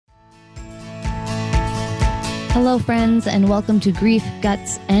Hello, friends, and welcome to Grief,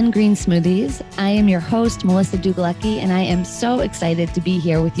 Guts, and Green Smoothies. I am your host, Melissa Dugalecki, and I am so excited to be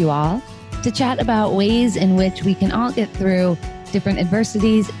here with you all to chat about ways in which we can all get through different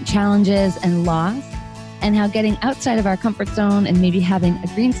adversities, challenges, and loss, and how getting outside of our comfort zone and maybe having a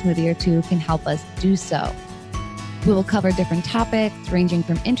green smoothie or two can help us do so. We will cover different topics ranging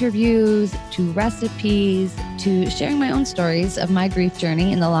from interviews to recipes to sharing my own stories of my grief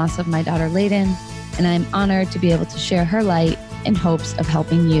journey in the loss of my daughter, Layden. And I'm honored to be able to share her light in hopes of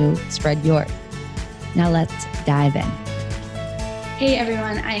helping you spread yours. Now let's dive in. Hey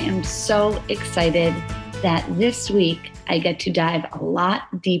everyone, I am so excited that this week I get to dive a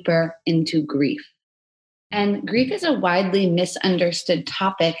lot deeper into grief. And grief is a widely misunderstood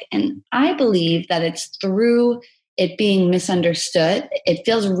topic, and I believe that it's through it being misunderstood, it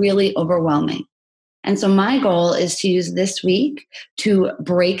feels really overwhelming. And so my goal is to use this week to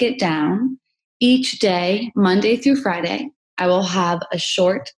break it down. Each day, Monday through Friday, I will have a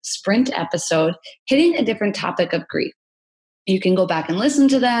short sprint episode hitting a different topic of grief. You can go back and listen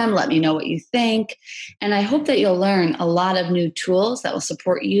to them, let me know what you think, and I hope that you'll learn a lot of new tools that will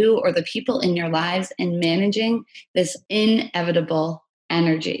support you or the people in your lives in managing this inevitable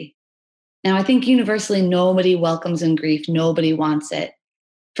energy. Now, I think universally nobody welcomes in grief, nobody wants it.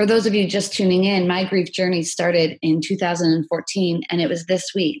 For those of you just tuning in, my grief journey started in 2014, and it was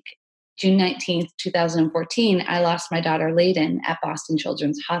this week. June 19th, 2014, I lost my daughter Layden at Boston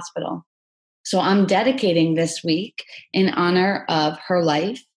Children's Hospital. So I'm dedicating this week in honor of her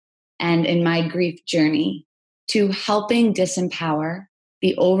life and in my grief journey to helping disempower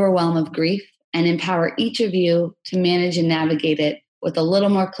the overwhelm of grief and empower each of you to manage and navigate it with a little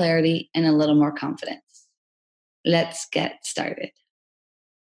more clarity and a little more confidence. Let's get started.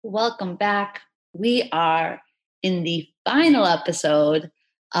 Welcome back. We are in the final episode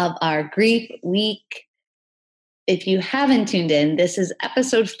of our Grief Week. If you haven't tuned in, this is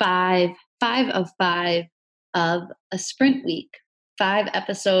episode 5 of 5 of a sprint week. 5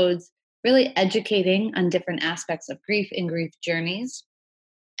 episodes really educating on different aspects of grief and grief journeys.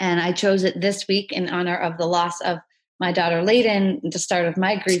 And I chose it this week in honor of the loss of my daughter Layden, the start of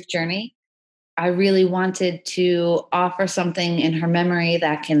my grief journey. I really wanted to offer something in her memory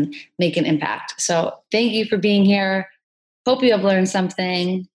that can make an impact. So thank you for being here. Hope you have learned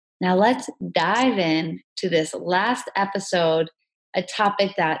something. Now let's dive in to this last episode, a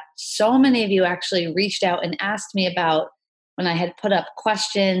topic that so many of you actually reached out and asked me about when I had put up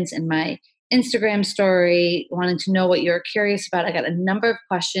questions in my Instagram story, wanting to know what you're curious about. I got a number of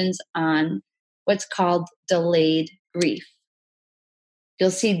questions on what's called delayed grief. You'll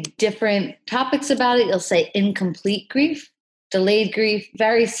see different topics about it. You'll say incomplete grief, delayed grief,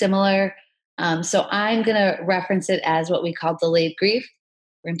 very similar. So I'm going to reference it as what we call delayed grief.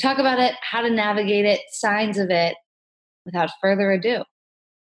 We're going to talk about it, how to navigate it, signs of it, without further ado.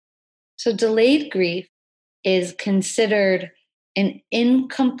 So delayed grief is considered an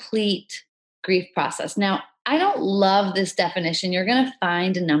incomplete grief process. Now, I don't love this definition. You're going to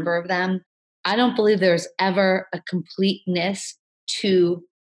find a number of them. I don't believe there's ever a completeness to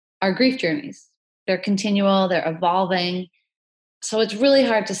our grief journeys. They're continual, they're evolving. So it's really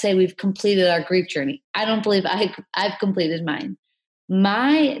hard to say we've completed our grief journey. I don't believe I've completed mine.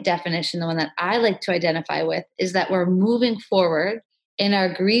 My definition, the one that I like to identify with, is that we're moving forward in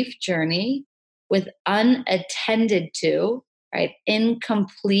our grief journey with unattended to, right,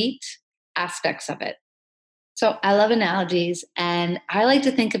 incomplete aspects of it. So I love analogies, and I like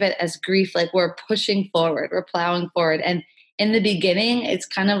to think of it as grief like we're pushing forward, we're plowing forward. And in the beginning, it's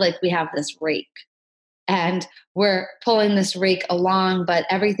kind of like we have this rake. And we're pulling this rake along, but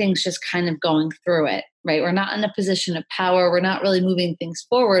everything's just kind of going through it, right? We're not in a position of power. We're not really moving things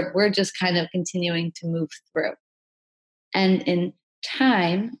forward. We're just kind of continuing to move through. And in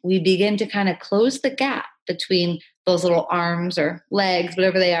time, we begin to kind of close the gap between those little arms or legs,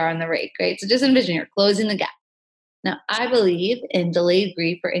 whatever they are on the rake, right? So just envision you're closing the gap. Now, I believe in delayed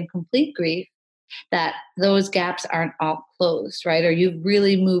grief or incomplete grief that those gaps aren't all closed, right? Or you've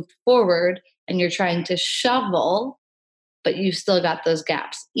really moved forward and you're trying to shovel, but you've still got those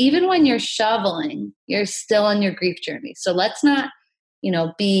gaps. Even when you're shoveling, you're still on your grief journey. So let's not,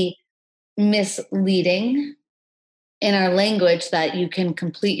 be misleading in our language that you can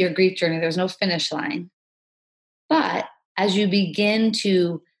complete your grief journey. There's no finish line. But as you begin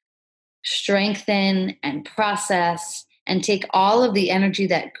to strengthen and process and take all of the energy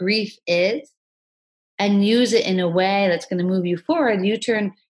that grief is and use it in a way that's going to move you forward, you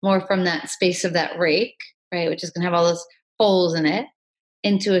turn more from that space of that rake, right, which is going to have all those holes in it,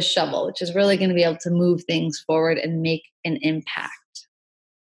 into a shovel, which is really going to be able to move things forward and make an impact.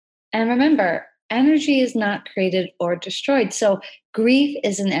 And remember, energy is not created or destroyed. So grief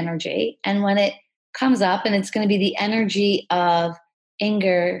is an energy. And when it comes up, and it's going to be the energy of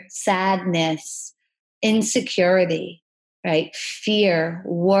anger, sadness, insecurity, right? Fear,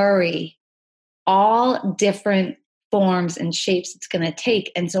 worry, all different forms and shapes it's going to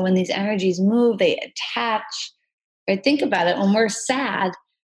take. And so when these energies move, they attach. Right? Think about it. When we're sad,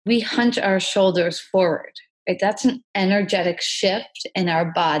 we hunch our shoulders forward. Right? That's an energetic shift in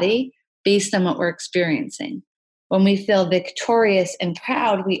our body based on what we're experiencing. When we feel victorious and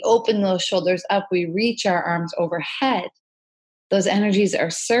proud, we open those shoulders up, we reach our arms overhead. Those energies are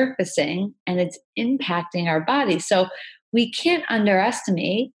surfacing and it's impacting our body. So we can't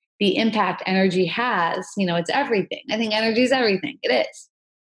underestimate the impact energy has. It's everything. I think energy is everything. It is.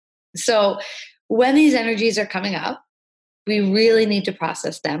 So when these energies are coming up, we really need to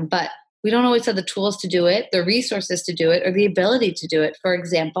process them, but we don't always have the tools to do it, the resources to do it, or the ability to do it. For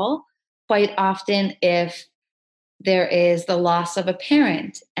example, quite often if there is the loss of a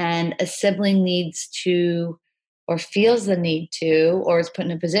parent and a sibling needs to, or feels the need to, or is put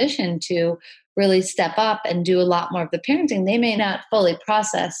in a position to really step up and do a lot more of the parenting, they may not fully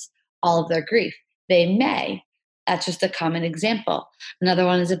process all of their grief. They may. That's just a common example. Another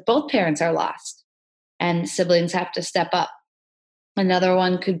one is if both parents are lost and siblings have to step up. Another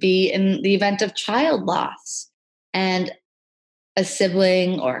one could be in the event of child loss and a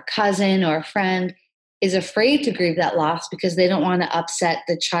sibling or a cousin or a friend is afraid to grieve that loss because they don't want to upset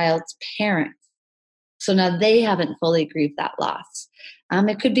the child's parents. So now they haven't fully grieved that loss.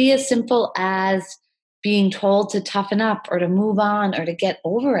 It could be as simple as being told to toughen up or to move on or to get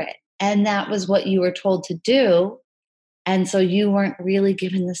over it. And that was what you were told to do. And so you weren't really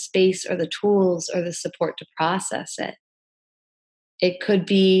given the space or the tools or the support to process it. It could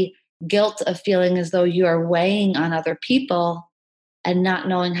be guilt of feeling as though you are weighing on other people and not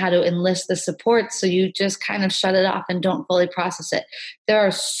knowing how to enlist the support. So you just kind of shut it off and don't fully process it. There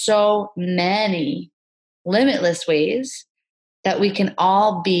are so many limitless ways that we can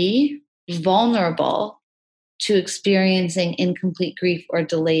all be vulnerable to experiencing incomplete grief or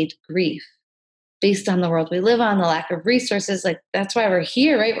delayed grief based on the world we live on, the lack of resources. Like, that's why we're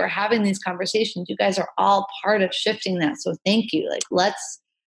here, right? We're having these conversations. You guys are all part of shifting that. So thank you. Like,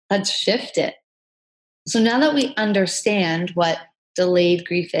 let's shift it. So now that we understand what delayed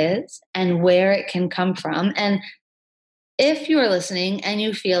grief is and where it can come from, and if you are listening and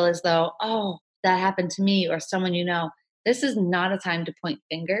you feel as though, oh, that happened to me or someone you know, this is not a time to point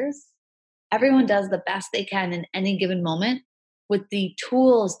fingers. Everyone does the best they can in any given moment with the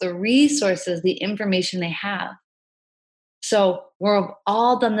tools, the resources, the information they have. So we're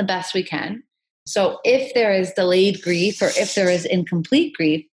all done the best we can. So if there is delayed grief or if there is incomplete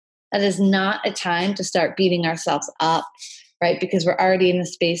grief, that is not a time to start beating ourselves up, right? Because we're already in the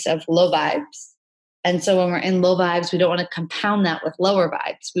space of low vibes. And so when we're in low vibes, we don't want to compound that with lower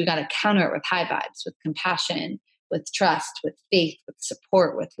vibes. We've got to counter it with high vibes, with compassion, with trust, with faith, with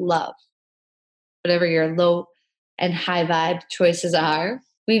support, with love. Whatever your low and high vibe choices are,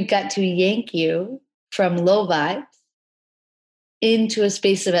 we've got to yank you from low vibes into a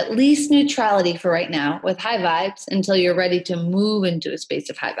space of at least neutrality for right now with high vibes until you're ready to move into a space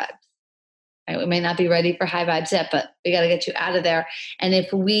of high vibes. Right? We may not be ready for high vibes yet, but we got to get you out of there. And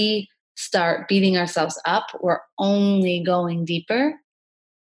if we start beating ourselves up, we're only going deeper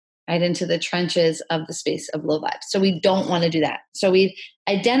right into the trenches of the space of low vibes. So we don't want to do that. So we've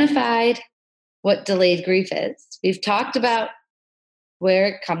identified what delayed grief is. We've talked about where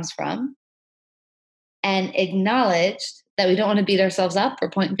it comes from and acknowledged that we don't want to beat ourselves up or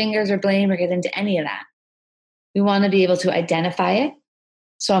point fingers or blame or get into any of that. We want to be able to identify it.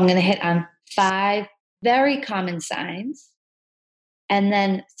 So I'm going to hit on 5 very common signs and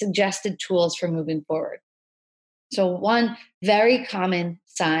then suggested tools for moving forward. So one very common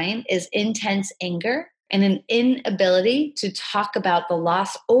sign is intense anger and an inability to talk about the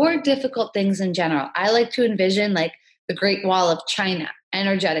loss or difficult things in general. I like to envision like the Great Wall of China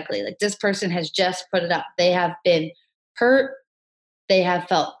energetically. Like, this person has just put it up. They have been hurt. They have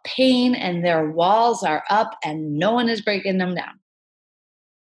felt pain and their walls are up and no one is breaking them down.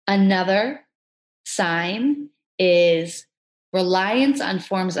 Another sign is reliance on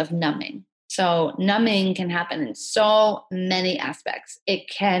forms of numbing. So numbing can happen in so many aspects. It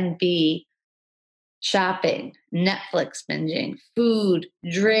can be shopping, Netflix binging, food,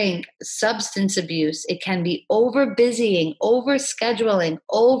 drink, substance abuse. It can be over busying, over scheduling,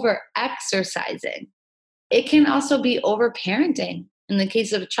 over exercising. It can also be over parenting. In the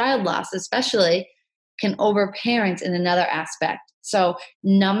case of child loss, especially, can over parent in another aspect. So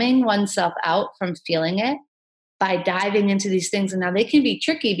numbing oneself out from feeling it by diving into these things. And now they can be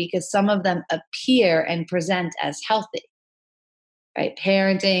tricky because some of them appear and present as healthy, right?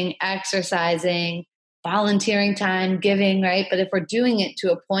 Parenting, exercising, volunteering time, giving, right? But if we're doing it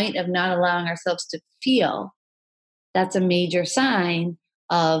to a point of not allowing ourselves to feel, that's a major sign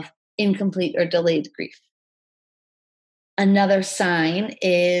of incomplete or delayed grief. Another sign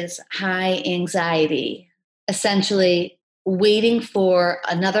is high anxiety, essentially waiting for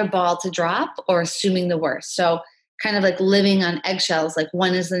another ball to drop or assuming the worst. So, kind of like living on eggshells, like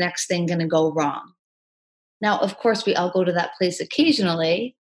when is the next thing going to go wrong? Now, of course, we all go to that place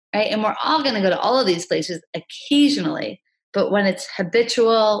occasionally, right? And we're all going to go to all of these places occasionally. But when it's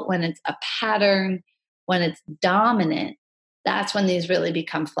habitual, when it's a pattern, when it's dominant, that's when these really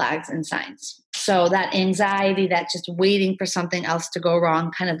become flags and signs. So that anxiety, that just waiting for something else to go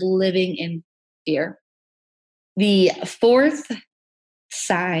wrong, kind of living in fear. The fourth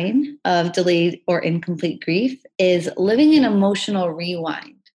sign of delayed or incomplete grief is living in emotional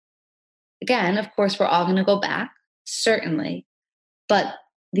rewind. Again, of course, we're all going to go back, certainly, but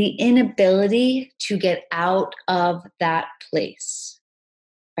the inability to get out of that place,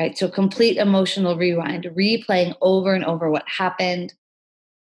 right? So complete emotional rewind, replaying over and over what happened,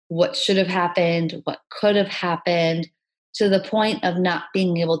 what should have happened, what could have happened, to the point of not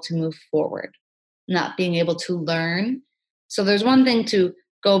being able to move forward, not being able to learn. So there's one thing to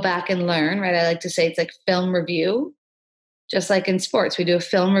go back and learn, right? I like to say it's like film review. Just like in sports, we do a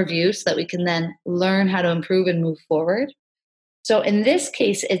film review so that we can then learn how to improve and move forward. So in this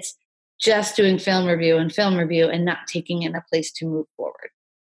case, it's just doing film review and not taking in a place to move forward.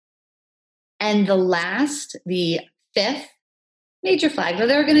 And the fifth major flag, now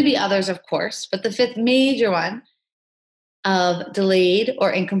there are going to be others, of course, but the fifth major one of delayed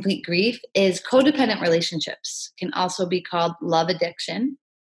or incomplete grief is codependent relationships, can also be called love addiction,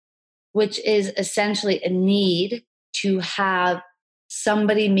 which is essentially a need to have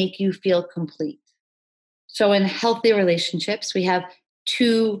somebody make you feel complete. So in healthy relationships, we have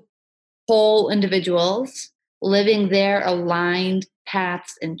two whole individuals living their aligned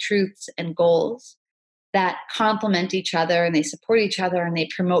paths and truths and goals that complement each other, and they support each other and they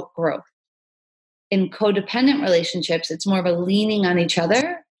promote growth. In codependent relationships, it's more of a leaning on each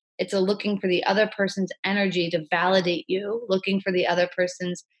other. It's a looking for the other person's energy to validate you, looking for the other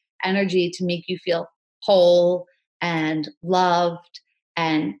person's energy to make you feel whole and loved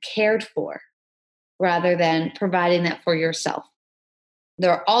and cared for, rather than providing that for yourself.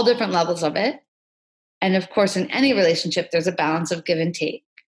 There are all different levels of it. And of course, in any relationship, there's a balance of give and take,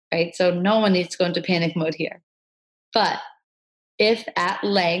 right? So no one needs to go into panic mode here. But if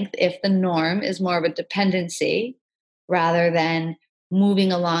the norm is more of a dependency rather than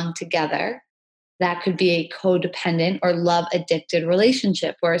moving along together, that could be a codependent or love addicted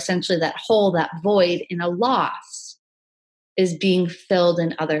relationship where essentially that hole, that void in a loss is being filled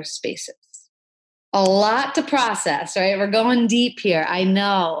in other spaces. A lot to process, right? We're going deep here. I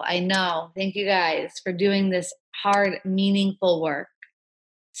know. Thank you guys for doing this hard, meaningful work.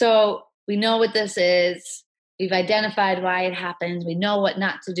 So we know what this is. We've identified why it happens. We know what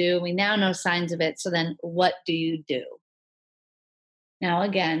not to do. We now know signs of it. So then what do you do? Now,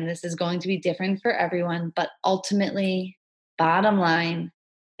 again, this is going to be different for everyone, but ultimately, bottom line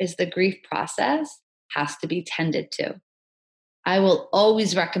is the grief process has to be tended to. I will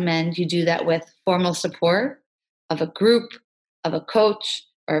always recommend you do that with formal support of a group, of a coach,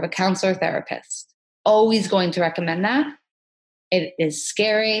 or of a counselor therapist. Always going to recommend that. It is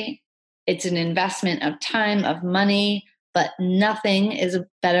scary. It's an investment of time, of money, but nothing is a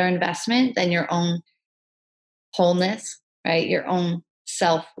better investment than your own wholeness, right? Your own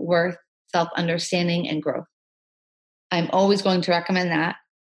self-worth, self-understanding, and growth. I'm always going to recommend that.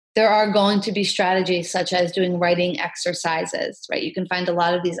 There are going to be strategies such as doing writing exercises, right? You can find a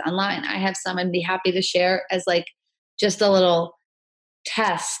lot of these online. I have some I'd be happy to share as like just a little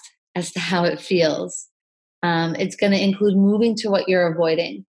test as to how it feels. It's going to include moving to what you're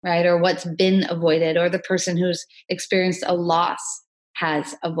avoiding, right? Or what's been avoided, or the person who's experienced a loss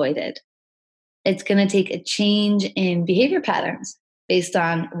has avoided. It's going to take a change in behavior patterns based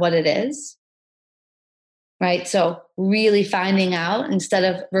on what it is, right? So really finding out, instead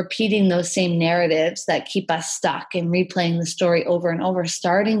of repeating those same narratives that keep us stuck and replaying the story over and over,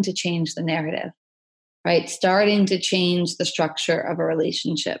 starting to change the narrative, right? Starting to change the structure of a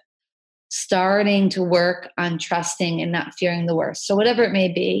relationship, starting to work on trusting and not fearing the worst. So whatever it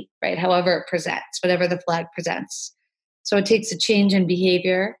may be, right? However it presents, whatever the flag presents. So it takes a change in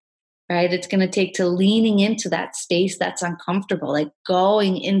behavior, right? It's going to take to leaning into that space that's uncomfortable, like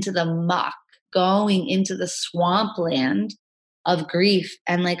going into the muck, going into the swampland of grief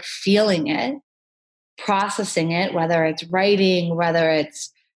and like feeling it, processing it, whether it's writing, whether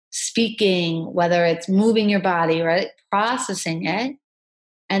it's speaking, whether it's moving your body, right? Processing it,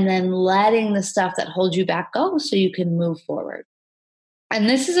 and then letting the stuff that holds you back go so you can move forward. And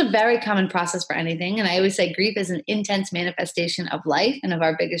this is a very common process for anything. And I always say grief is an intense manifestation of life and of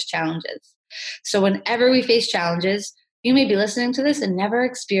our biggest challenges. So whenever we face challenges, you may be listening to this and never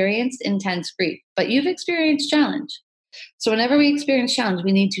experienced intense grief, but you've experienced challenge. So whenever we experience challenge,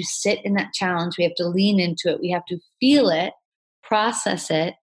 we need to sit in that challenge. We have to lean into it. We have to feel it, process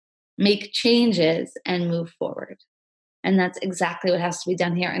it, make changes, and move forward. And that's exactly what has to be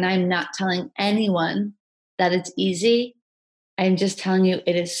done here. And I'm not telling anyone that it's easy. I'm just telling you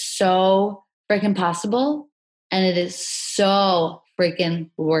it is so freaking possible, and it is so freaking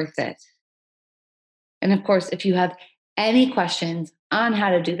worth it. And of course, if you have any questions on how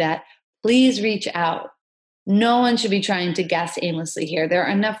to do that, please reach out. No one should be trying to guess aimlessly here. There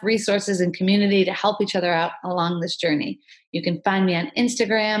are enough resources and community to help each other out along this journey. You can find me on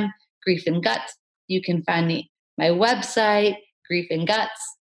Instagram, Grief and Guts. You can find me my website, Grief and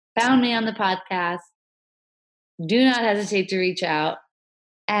Guts. Found me on the podcast. Do not hesitate to reach out.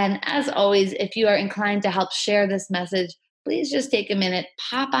 And as always, if you are inclined to help share this message, please just take a minute,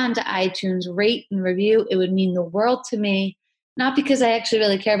 pop onto iTunes, rate and review. It would mean the world to me. Not because I actually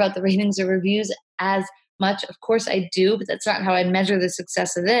really care about the ratings or reviews as much. Of course I do, but that's not how I measure the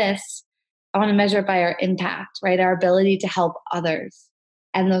success of this. I want to measure it by our impact, right? Our ability to help others.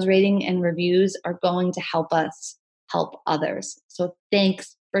 And those rating and reviews are going to help us help others. So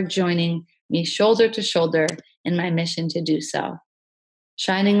thanks for joining me shoulder to shoulder in my mission to do so.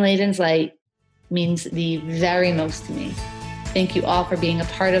 Shining Layden's light means the very most to me. Thank you all for being a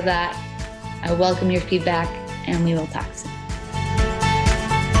part of that. I welcome your feedback, and we will talk soon.